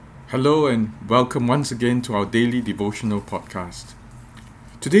Hello and welcome once again to our daily devotional podcast.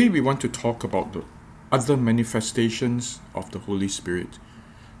 Today we want to talk about the other manifestations of the Holy Spirit,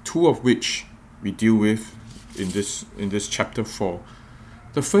 two of which we deal with in this chapter 4.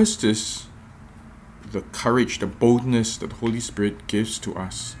 The first is the courage, the boldness that the Holy Spirit gives to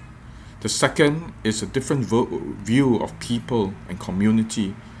us. The second is a different view of people and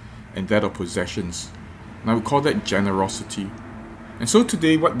community and that of possessions. Now we call that generosity. And so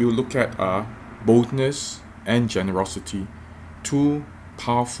today what we'll look at are boldness and generosity, two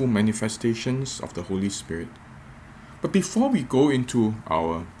powerful manifestations of the Holy Spirit. But before we go into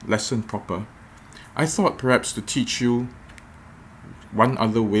our lesson proper, I thought perhaps to teach you one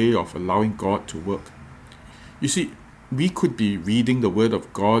other way of allowing God to work. You see, we could be reading the Word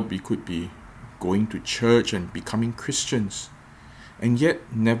of God, we could be going to church and becoming Christians, and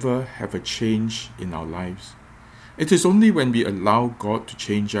yet never have a change in our lives. It is only when we allow God to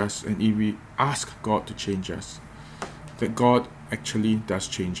change us and if we ask God to change us that God actually does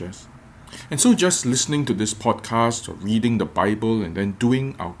change us. And so just listening to this podcast or reading the Bible and then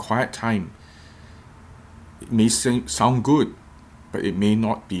doing our quiet time, it may sound good, but it may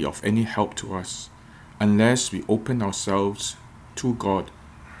not be of any help to us unless we open ourselves to God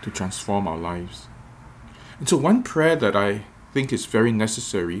to transform our lives. And so one prayer that I think is very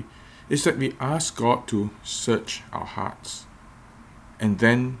necessary is that we ask God to search our hearts and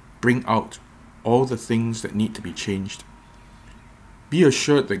then bring out all the things that need to be changed. Be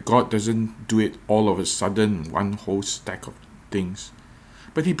assured that God doesn't do it all of a sudden, one whole stack of things,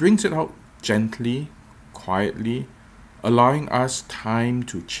 but He brings it out gently, quietly, allowing us time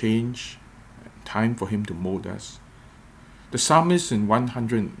to change, time for Him to mold us. The psalmist in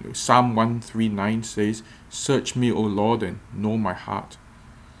Psalm 139 says, "Search me, O Lord, and know my heart.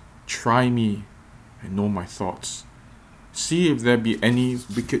 Try me and know my thoughts. See if there be any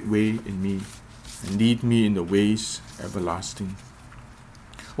wicked way in me, and lead me in the ways everlasting."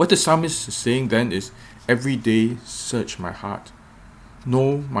 What the psalmist is saying then is, every day search my heart.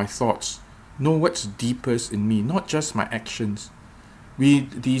 Know my thoughts. Know what's deepest in me, not just my actions. We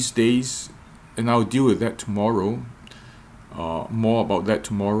these days, and I'll deal with that tomorrow, more about that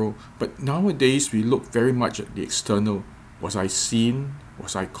tomorrow, but nowadays we look very much at the external. Was I seen?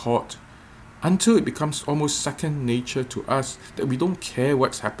 Was I caught? Until it becomes almost second nature to us that we don't care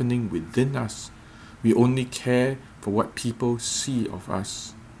what's happening within us. We only care for what people see of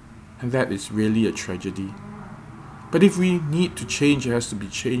us. And that is really a tragedy. But if we need to change, it has to be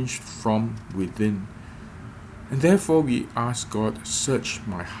changed from within. And therefore we ask God, search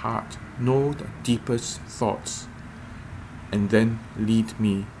my heart, know the deepest thoughts, and then lead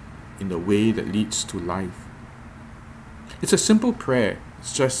me in the way that leads to life. It's a simple prayer.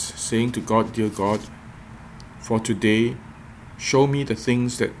 It's just saying to God, dear God, for today, show me the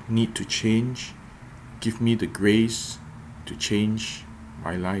things that need to change. Give me the grace to change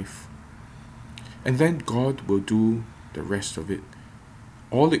my life. And then God will do the rest of it.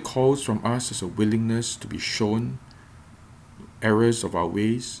 All it calls from us is a willingness to be shown errors of our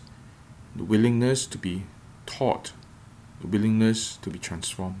ways, the willingness to be taught, the willingness to be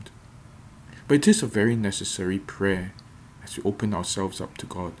transformed. But it is a very necessary prayer as we open ourselves up to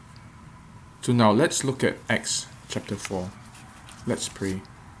God. So now let's look at Acts chapter 4. Let's pray.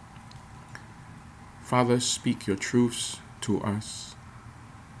 Father, speak your truths to us.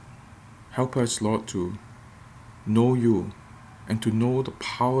 Help us, Lord, to know you and to know the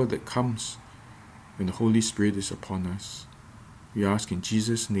power that comes when the Holy Spirit is upon us. We ask in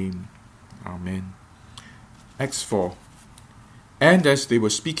Jesus' name. Amen. Acts 4. And as they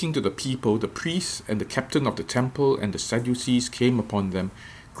were speaking to the people, the priests and the captain of the temple and the Sadducees came upon them,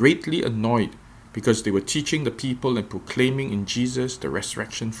 greatly annoyed, because they were teaching the people and proclaiming in Jesus the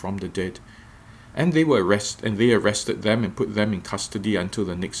resurrection from the dead. And they arrested them and put them in custody until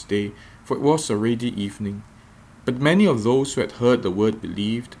the next day, for it was already evening. But many of those who had heard the word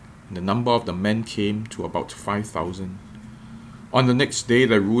believed, and the number of the men came to about 5,000. On the next day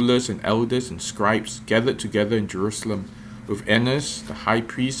the rulers and elders and scribes gathered together in Jerusalem, with Annas, the high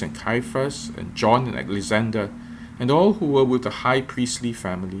priest, and Caiaphas, and John and Alexander, and all who were with the high priestly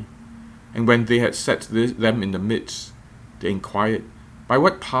family. And when they had set them in the midst, they inquired, "By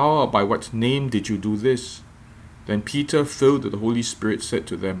what power or by what name did you do this?" Then Peter, filled with the Holy Spirit, said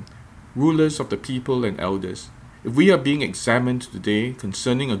to them, "Rulers of the people and elders, if we are being examined today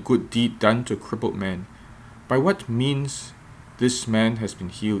concerning a good deed done to a crippled man, by what means this man has been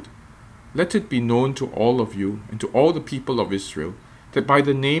healed, let it be known to all of you and to all the people of Israel that by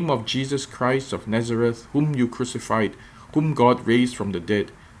the name of Jesus Christ of Nazareth, whom you crucified, whom God raised from the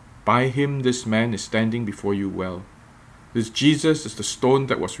dead, by him this man is standing before you well. This Jesus is the stone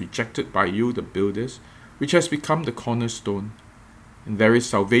that was rejected by you, the builders, which has become the cornerstone. And there is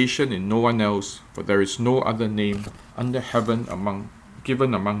salvation in no one else, for there is no other name under heaven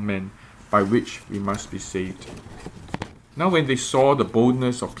given among men by which we must be saved. Now when they saw the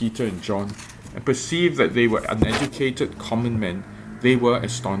boldness of Peter and John, and perceived that they were uneducated common men, they were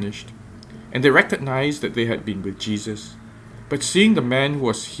astonished. And they recognized that they had been with Jesus. But seeing the man who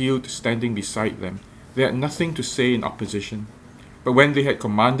was healed standing beside them, they had nothing to say in opposition. But when they had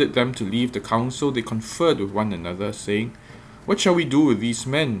commanded them to leave the council, they conferred with one another, saying, "What shall we do with these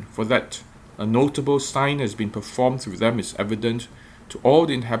men? For that a notable sign has been performed through them is evident to all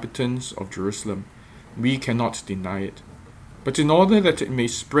the inhabitants of Jerusalem. We cannot deny it. But in order that it may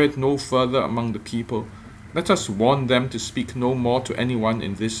spread no further among the people, let us warn them to speak no more to anyone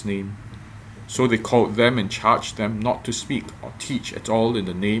in this name." So they called them and charged them not to speak or teach at all in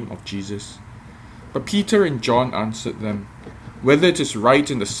the name of Jesus. But Peter and John answered them, "Whether it is right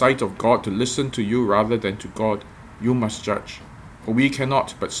in the sight of God to listen to you rather than to God, you must judge. For we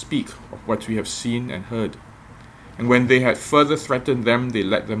cannot but speak of what we have seen and heard." And when they had further threatened them, they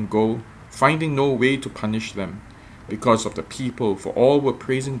let them go, finding no way to punish them, because of the people, for all were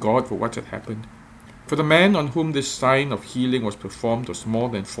praising God for what had happened. For the man on whom this sign of healing was performed was more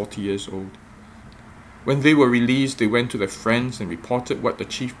than 40 years old. When they were released, they went to their friends and reported what the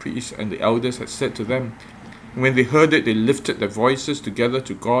chief priests and the elders had said to them. And when they heard it, they lifted their voices together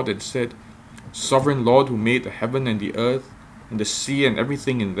to God and said, "Sovereign Lord, who made the heaven and the earth and the sea and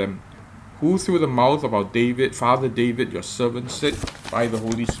everything in them, who through the mouth of our Father David, your servant, said by the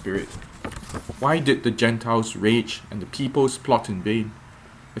Holy Spirit, why did the Gentiles rage and the peoples plot in vain?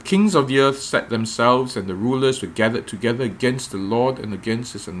 The kings of the earth set themselves, and the rulers were gathered together against the Lord and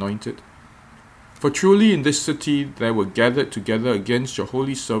against his anointed. For truly in this city there were gathered together against your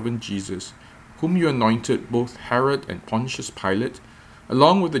holy servant Jesus, whom you anointed, both Herod and Pontius Pilate,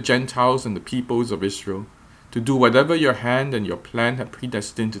 along with the Gentiles and the peoples of Israel, to do whatever your hand and your plan had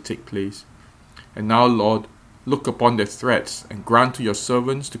predestined to take place. And now, Lord, look upon their threats, and grant to your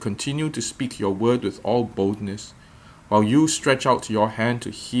servants to continue to speak your word with all boldness, while you stretch out your hand to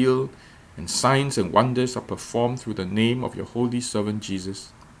heal, and signs and wonders are performed through the name of your holy servant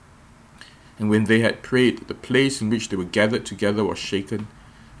Jesus." And when they had prayed, the place in which they were gathered together was shaken,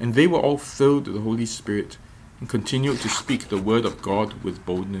 and they were all filled with the Holy Spirit, and continued to speak the word of God with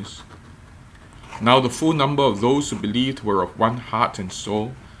boldness. Now the full number of those who believed were of one heart and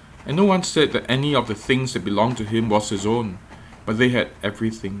soul, and no one said that any of the things that belonged to him was his own, but they had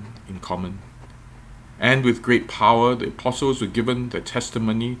everything in common. And with great power the apostles were given their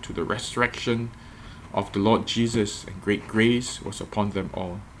testimony to the resurrection of the Lord Jesus, and great grace was upon them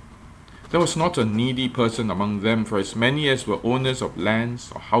all. There was not a needy person among them, for as many as were owners of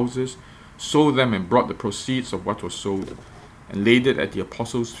lands or houses sold them and brought the proceeds of what was sold, and laid it at the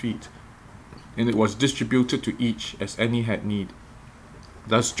apostles' feet, and it was distributed to each as any had need.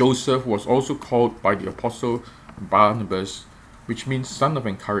 Thus Joseph was also called by the apostle Barnabas, which means son of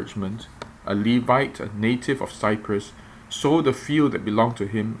encouragement, a Levite, a native of Cyprus, sold a field that belonged to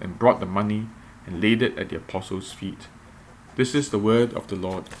him and brought the money and laid it at the apostles' feet. This is the word of the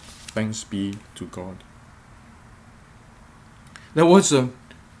Lord. Thanks be to God. There was a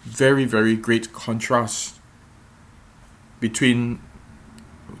very, very great contrast between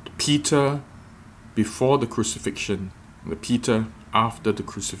Peter before the crucifixion and the Peter after the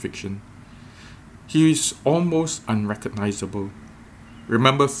crucifixion. He is almost unrecognizable.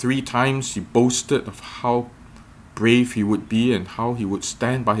 Remember, 3 times he boasted of how brave he would be and how he would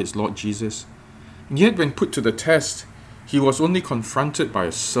stand by his Lord Jesus. And yet when put to the test, he was only confronted by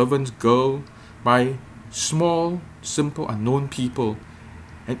a servant girl, by small, simple, unknown people,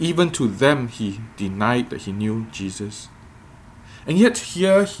 and even to them he denied that he knew Jesus. And yet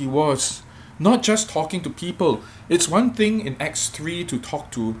here he was, not just talking to people. It's one thing in Acts 3 to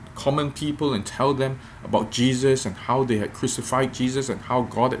talk to common people and tell them about Jesus and how they had crucified Jesus and how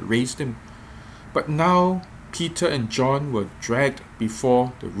God had raised him. But now Peter and John were dragged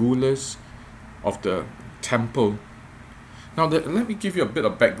before the rulers of the temple. Now let me give you a bit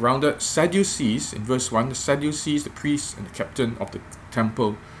of background. The Sadducees, in verse 1, the Sadducees, the priests and the captain of the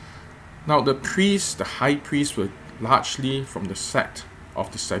temple. Now the priests, the high priests, were largely from the sect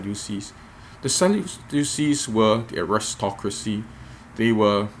of the Sadducees. The Sadducees were the aristocracy. They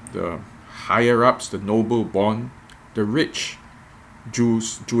were the higher-ups, the noble-born, the rich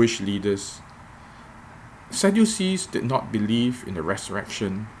Jewish leaders. Sadducees did not believe in the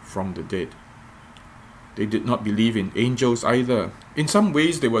resurrection from the dead. They did not believe in angels either. In some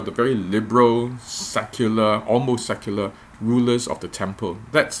ways, they were the very liberal, secular, almost secular rulers of the temple.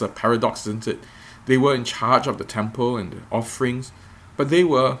 That's a paradox, isn't it? They were in charge of the temple and the offerings, but they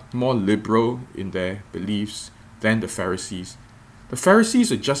were more liberal in their beliefs than the Pharisees. The Pharisees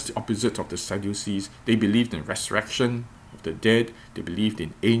are just the opposite of the Sadducees. They believed in resurrection of the dead. They believed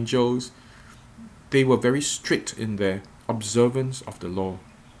in angels. They were very strict in their observance of the law.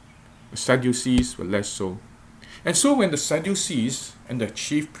 The Sadducees were less so. And so when the Sadducees and the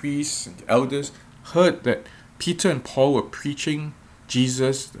chief priests and the elders heard that Peter and Paul were preaching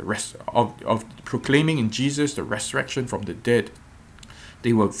Jesus, of proclaiming in Jesus the resurrection from the dead,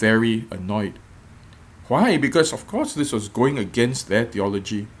 they were very annoyed. Why? Because of course this was going against their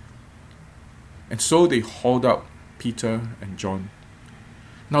theology. And so they hauled up Peter and John.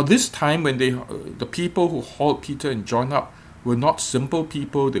 Now this time when the people who hauled Peter and John up were not simple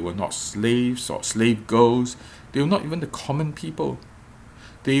people, they were not slaves or slave girls, they were not even the common people.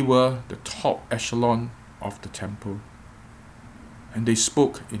 They were the top echelon of the temple. And they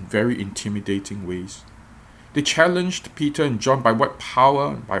spoke in very intimidating ways. They challenged Peter and John, by what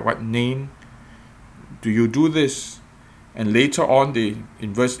power, by what name do you do this? And later on,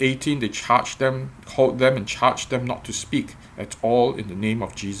 in verse 18, they called them and charged them not to speak at all in the name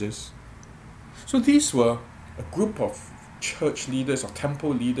of Jesus. So these were a group of church leaders or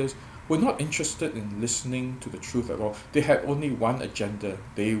temple leaders who were not interested in listening to the truth at all. They had only one agenda.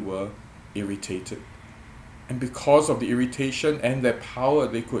 They were irritated. And because of the irritation and their power,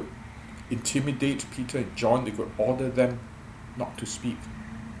 they could intimidate Peter and John. They could order them not to speak.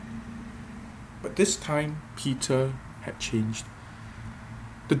 But this time, Peter had changed.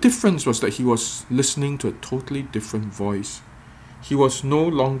 The difference was that he was listening to a totally different voice. He was no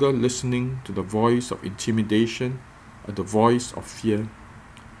longer listening to the voice of intimidation or the voice of fear.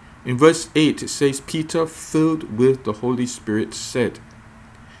 In verse 8, it says, Peter, filled with the Holy Spirit, said,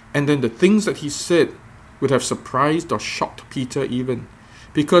 and then the things that he said would have surprised or shocked Peter even,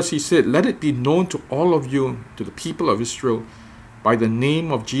 because he said, let it be known to all of you, to the people of Israel, by the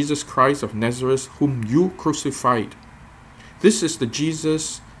name of Jesus Christ of Nazareth, whom you crucified. This is the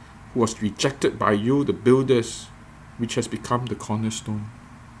Jesus who was rejected by you, the builders, which has become the cornerstone.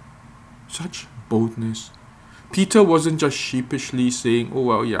 Such boldness. Peter wasn't just sheepishly saying, oh,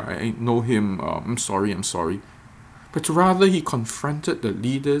 well, yeah, I know him, I'm sorry. But rather he confronted the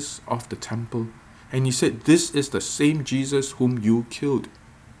leaders of the temple, and he said, this is the same Jesus whom you killed.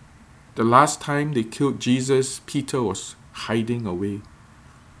 The last time they killed Jesus, Peter was hiding away.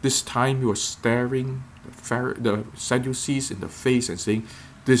 This time he was staring the Sadducees in the face and saying,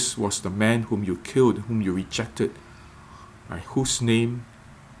 this was the man whom you killed, whom you rejected, by whose name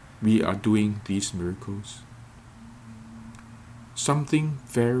we are doing these miracles. Something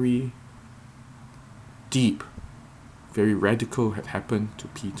very deep, very radical had happened to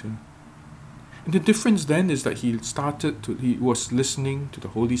Peter. And the difference then is that he was listening to the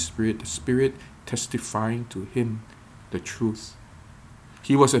Holy Spirit, the Spirit testifying to him the truth.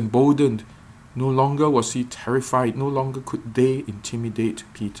 He was emboldened. No longer was he terrified. No longer could they intimidate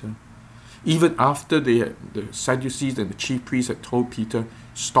Peter. Even after the Sadducees and the chief priests had told Peter,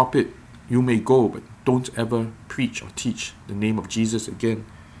 stop it, you may go, but don't ever preach or teach the name of Jesus again.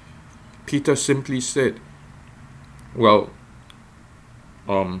 Peter simply said, well,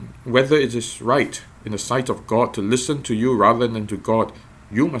 whether it is right in the sight of God to listen to you rather than to God,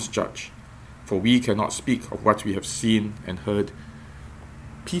 you must judge, for we cannot speak of what we have seen and heard.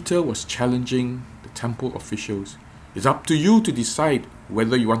 Peter was challenging the temple officials. It's up to you to decide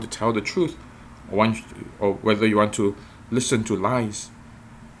whether you want to tell the truth or whether you want to listen to lies.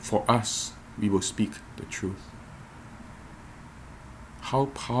 For us, we will speak the truth. How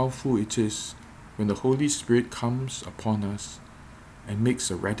powerful it is when the Holy Spirit comes upon us and makes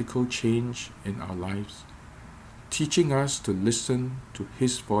a radical change in our lives, teaching us to listen to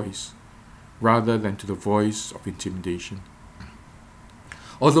His voice rather than to the voice of intimidation.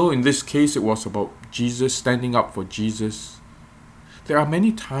 Although in this case it was about Jesus, standing up for Jesus, there are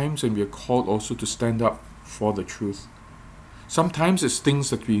many times when we are called also to stand up for the truth. Sometimes it's things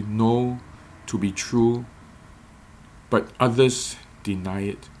that we know to be true, but others deny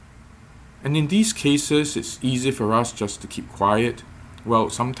it. And in these cases, it's easy for us just to keep quiet.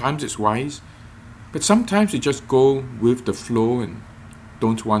 Well, sometimes it's wise, but sometimes we just go with the flow and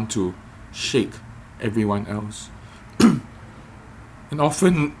don't want to shake everyone else. And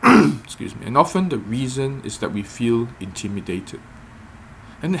often, often the reason is that we feel intimidated.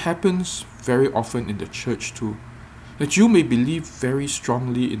 And it happens very often in the church too, that you may believe very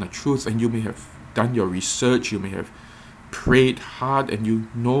strongly in a truth and you may have done your research, you may have prayed hard and you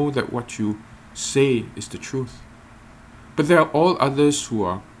know that what you say is the truth. But there are all others who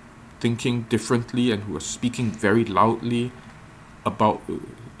are thinking differently and who are speaking very loudly about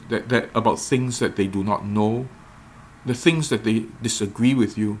that about things that they do not know, the things that they disagree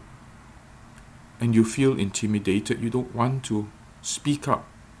with you, and you feel intimidated, you don't want to speak up.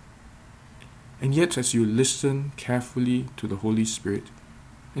 And yet, as you listen carefully to the Holy Spirit,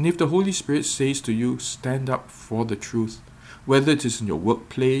 and if the Holy Spirit says to you, stand up for the truth, whether it is in your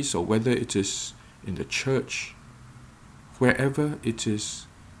workplace or whether it is in the church, wherever it is,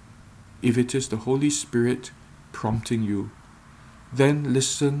 if it is the Holy Spirit prompting you, then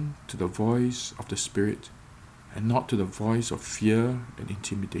listen to the voice of the Spirit and not to the voice of fear and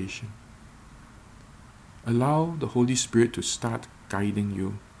intimidation. Allow the Holy Spirit to start guiding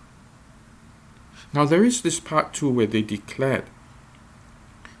you. Now there is this part too where they declared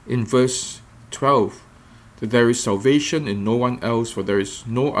in verse 12 that there is salvation in no one else, for there is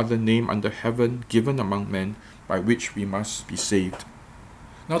no other name under heaven given among men by which we must be saved.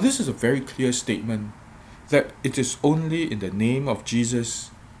 Now this is a very clear statement that it is only in the name of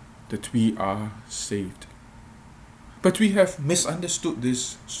Jesus that we are saved. But we have misunderstood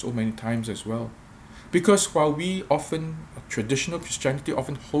this so many times as well. Because while traditional Christianity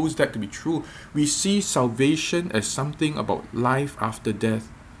often holds that to be true, we see salvation as something about life after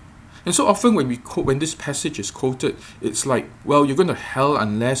death. And so often when this passage is quoted, it's like, well, you're going to hell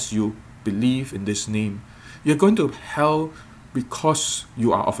unless you believe in this name. You're going to hell because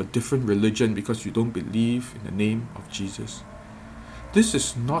you are of a different religion, because you don't believe in the name of Jesus. This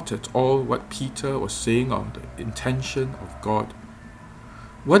is not at all what Peter was saying or the intention of God.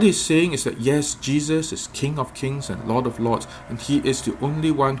 What he's saying is that yes, Jesus is King of Kings and Lord of Lords, and he is the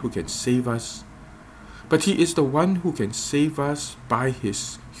only one who can save us. But he is the one who can save us by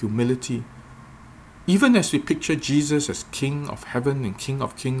his humility. Even as we picture Jesus as King of Heaven and King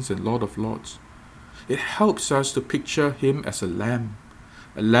of Kings and Lord of Lords, it helps us to picture him as a lamb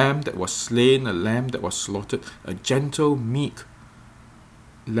that was slain, a lamb that was slaughtered, a gentle, meek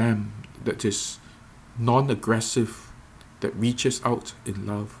lamb that is non-aggressive, that reaches out in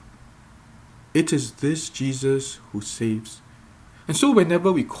love. It is this Jesus who saves. And so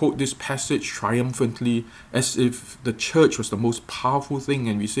whenever we quote this passage triumphantly, as if the church was the most powerful thing,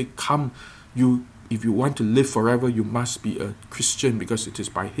 and we say, come, if you want to live forever, you must be a Christian because it is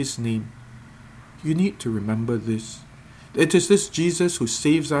by his name. You need to remember this. It is this Jesus who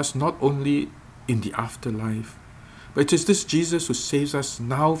saves us not only in the afterlife, but it is this Jesus who saves us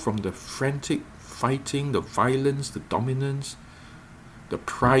now from the frantic fighting, the violence, the dominance, the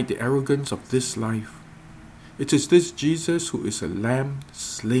pride, the arrogance of this life. It is this Jesus who is a lamb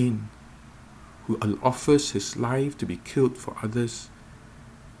slain, who offers his life to be killed for others.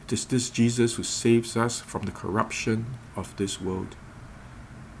 It is this Jesus who saves us from the corruption of this world.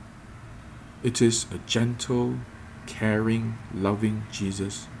 It is a gentle, caring, loving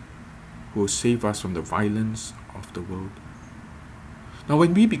Jesus who will save us from the violence of the world. Now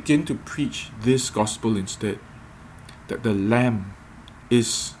when we begin to preach this gospel instead, that the Lamb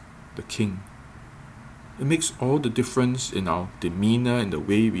is the King, it makes all the difference in our demeanor and the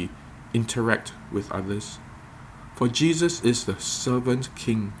way we interact with others. For Jesus is the servant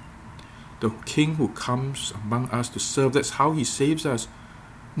King, the King who comes among us to serve. That's how he saves us.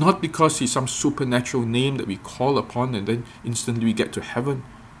 Not because he's some supernatural name that we call upon and then instantly we get to heaven,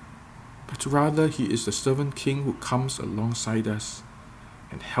 but rather he is the servant King who comes alongside us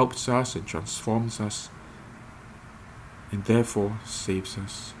and helps us and transforms us and therefore saves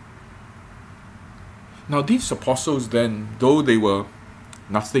us. Now these apostles then, though they were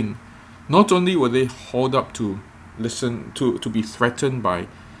nothing, not only were they hauled up to be threatened by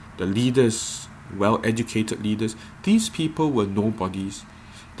the leaders, well-educated leaders, these people were nobodies.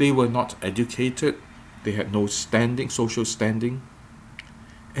 They were not educated, they had no social standing,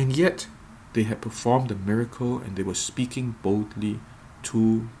 and yet they had performed a miracle and they were speaking boldly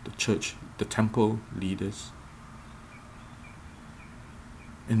to the church, the temple leaders.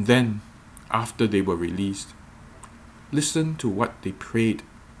 And then, after they were released, listen to what they prayed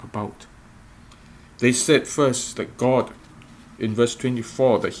about. They said first that God, in verse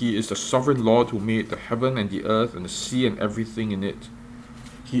 24, that he is the sovereign Lord who made the heaven and the earth and the sea and everything in it.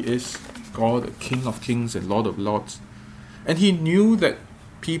 He is God, the King of Kings and Lord of Lords. And he knew that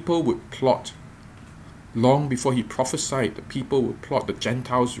people would plot. Long before he prophesied, the people would plot, the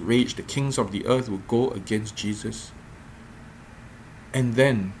Gentiles rage, the kings of the earth would go against Jesus. And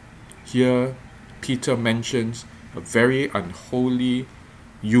then, here Peter mentions a very unholy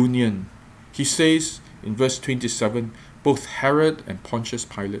union. He says in verse 27, both Herod and Pontius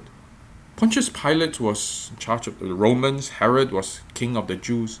Pilate. Pontius Pilate was in charge of the Romans, Herod was king of the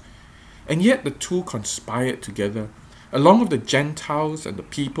Jews, and yet the two conspired together, along with the Gentiles and the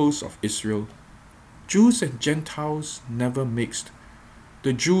peoples of Israel. Jews and Gentiles never mixed.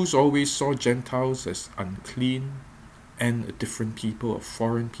 The Jews always saw Gentiles as unclean and a different people, a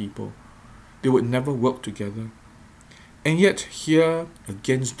foreign people. They would never work together. And yet here,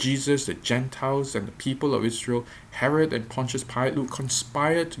 against Jesus, the Gentiles and the people of Israel, Herod and Pontius Pilate would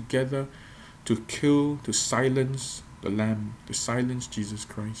conspire together to kill, to silence the Lamb, to silence Jesus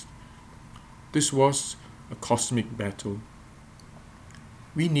Christ. This was a cosmic battle.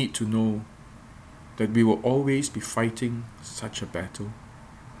 We need to know that we will always be fighting such a battle,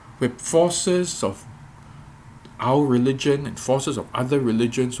 where forces of our religion and forces of other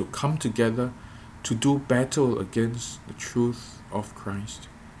religions will come together to do battle against the truth of Christ.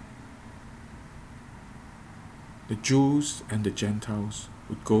 The Jews and the Gentiles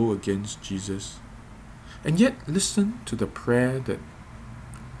would go against Jesus. And yet, listen to the prayer that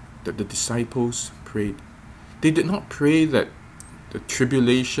the disciples prayed. They did not pray that the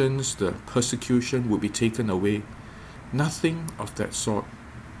tribulations, the persecution would be taken away. Nothing of that sort.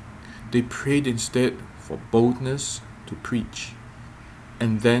 They prayed instead for boldness to preach.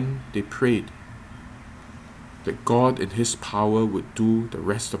 And then they prayed that God in His power would do the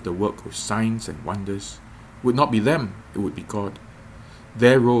rest of the work with signs and wonders. It would not be them, it would be God.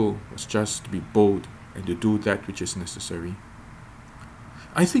 Their role was just to be bold and to do that which is necessary.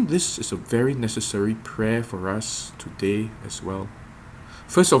 I think this is a very necessary prayer for us today as well.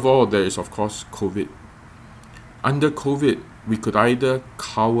 First of all, there is of course COVID. Under COVID, we could either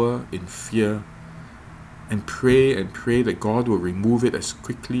cower in fear and pray that God will remove it as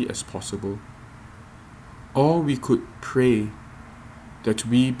quickly as possible. Or we could pray that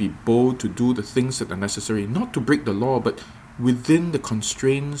we be bold to do the things that are necessary, not to break the law, but within the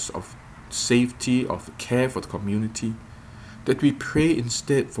constraints of safety, of care for the community. That we pray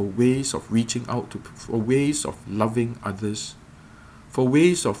instead for ways of reaching out, for ways of loving others, for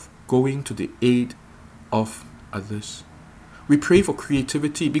ways of going to the aid of others. We pray for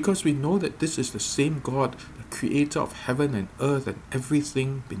creativity because we know that this is the same God, the creator of heaven and earth and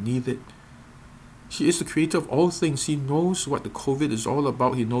everything beneath it. He is the creator of all things. He knows what the COVID is all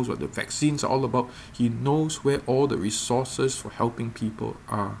about. He knows what the vaccines are all about. He knows where all the resources for helping people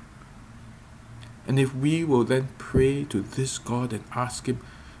are. And if we will then pray to this God and ask Him,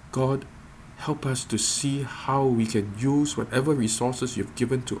 God, help us to see how we can use whatever resources You've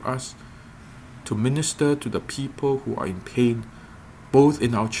given to us to minister to the people who are in pain, both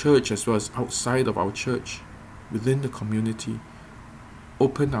in our church as well as outside of our church, within the community.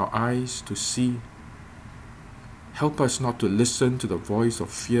 Open our eyes to see. Help us not to listen to the voice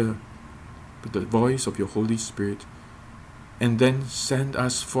of fear, but the voice of Your Holy Spirit. And then send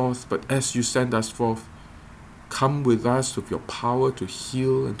us forth. But as You send us forth, come with us with Your power to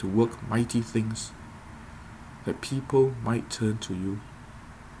heal and to work mighty things, that people might turn to You.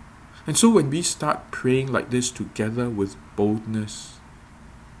 And so when we start praying like this together with boldness,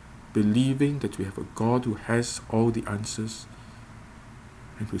 believing that we have a God who has all the answers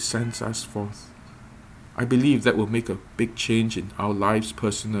and who sends us forth, I believe that will make a big change in our lives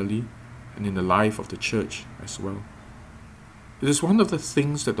personally and in the life of the church as well. It is one of the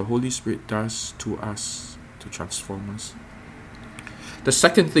things that the Holy Spirit does to us to transform us. The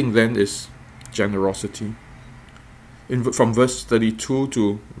second thing then is generosity. From verse 32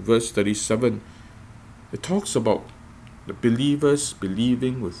 to verse 37, it talks about the believers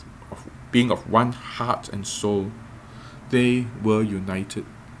believing being of one heart and soul. They were united.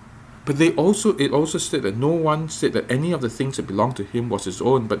 But it also said that no one said that any of the things that belonged to him was his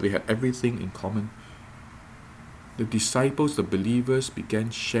own, but they had everything in common. The disciples, the believers, began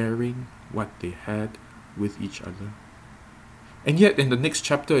sharing what they had with each other. And yet in the next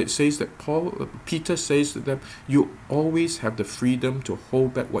chapter it says that Peter says to them, you always have the freedom to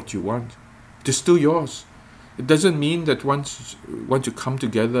hold back what you want. It is still yours. It doesn't mean that once you come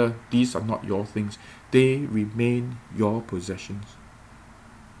together, these are not your things. They remain your possessions.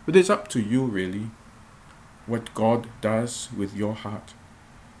 But it's up to you really, what God does with your heart.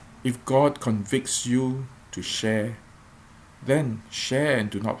 If God convicts you to share, then share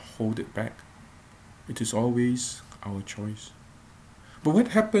and do not hold it back. It is always our choice. But what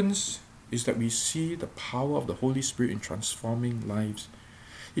happens is that we see the power of the Holy Spirit in transforming lives.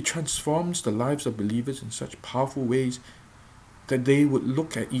 It transforms the lives of believers in such powerful ways that they would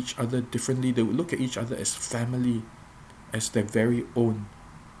look at each other differently. They would look at each other as family, as their very own.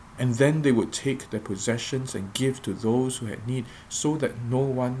 And then they would take their possessions and give to those who had need, so that no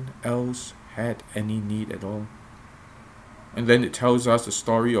one else had any need at all. And then it tells us the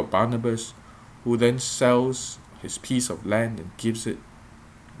story of Barnabas, who then sells his piece of land and gives it,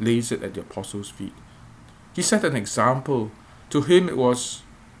 lays it at the apostles' feet. He set an example. To him it was,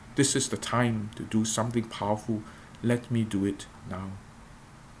 this is the time to do something powerful. Let me do it now.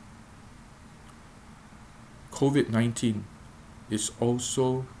 COVID-19 is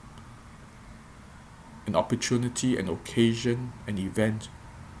also an opportunity, an occasion, an event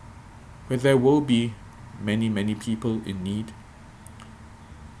where there will be many, many people in need.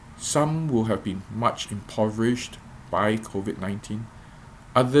 Some will have been much impoverished by COVID-19.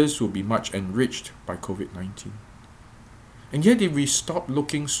 Others will be much enriched by COVID-19. And yet if we stop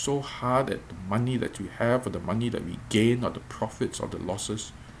looking so hard at the money that we have, or the money that we gain, or the profits or the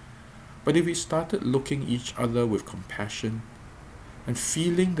losses, but if we started looking each other with compassion and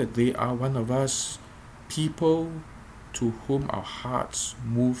feeling that they are one of us, people to whom our hearts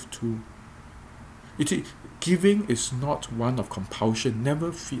move to. Giving is not one of compulsion.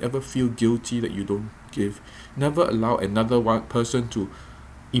 Never ever feel guilty that you don't give. Never allow another one person to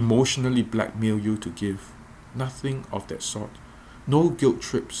emotionally blackmail you to give. Nothing of that sort. No guilt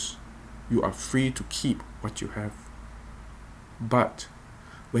trips. You are free to keep what you have. But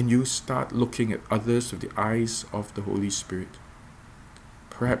when you start looking at others with the eyes of the Holy Spirit,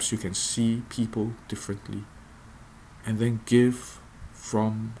 perhaps you can see people differently, and then give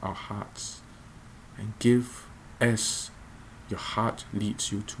from our hearts, and give as your heart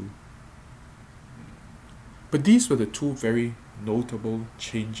leads you to. But these were the two very notable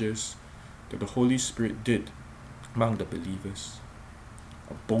changes that the Holy Spirit did among the believers.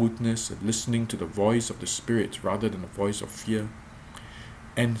 A boldness and listening to the voice of the Spirit rather than the voice of fear,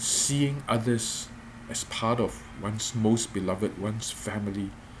 and seeing others as part of one's most beloved, one's family,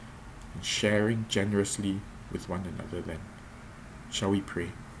 and sharing generously with one another then. Shall we pray?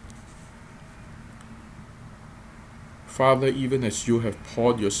 Father, even as you have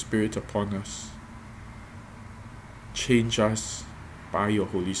poured your Spirit upon us, change us by your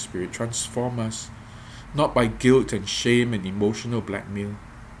Holy Spirit. Transform us, not by guilt and shame and emotional blackmail,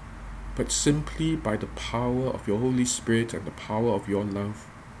 but simply by the power of your Holy Spirit and the power of your love.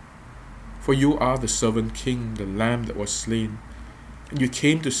 For you are the servant king, the lamb that was slain, and you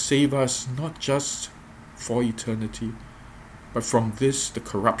came to save us not just for eternity, but from the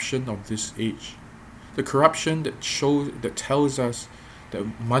corruption of this age. The corruption that tells us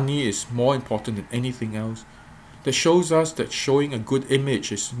that money is more important than anything else, that shows us that showing a good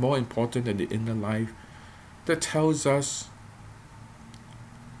image is more important than the inner life, that tells us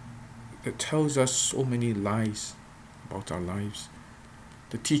so many lies about our lives,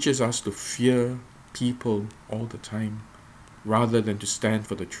 that teaches us to fear people all the time rather than to stand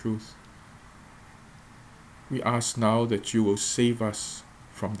for the truth. We ask now that you will save us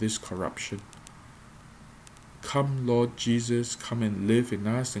from this corruption. Come, Lord Jesus, come and live in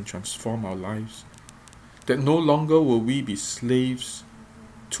us and transform our lives, that no longer will we be slaves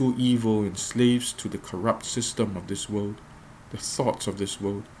to evil and slaves to the corrupt system of this world, the thoughts of this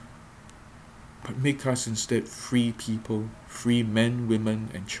world, but make us instead free people, free men, women,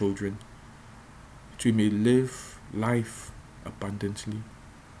 and children, that we may live life abundantly.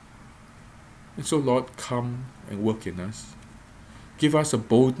 And so, Lord, come and work in us. Give us a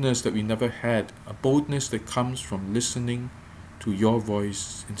boldness that we never had, a boldness that comes from listening to your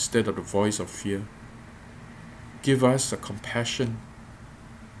voice instead of the voice of fear. Give us a compassion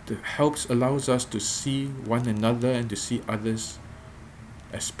that allows us to see one another and to see others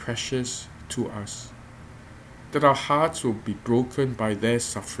as precious to us, that our hearts will be broken by their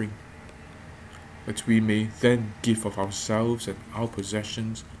suffering, that we may then give of ourselves and our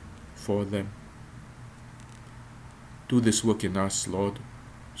possessions for them. Do this work in us, Lord,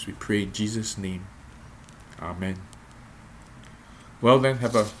 as we pray in Jesus' name. Amen. Well then,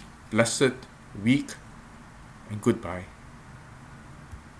 have a blessed week and goodbye.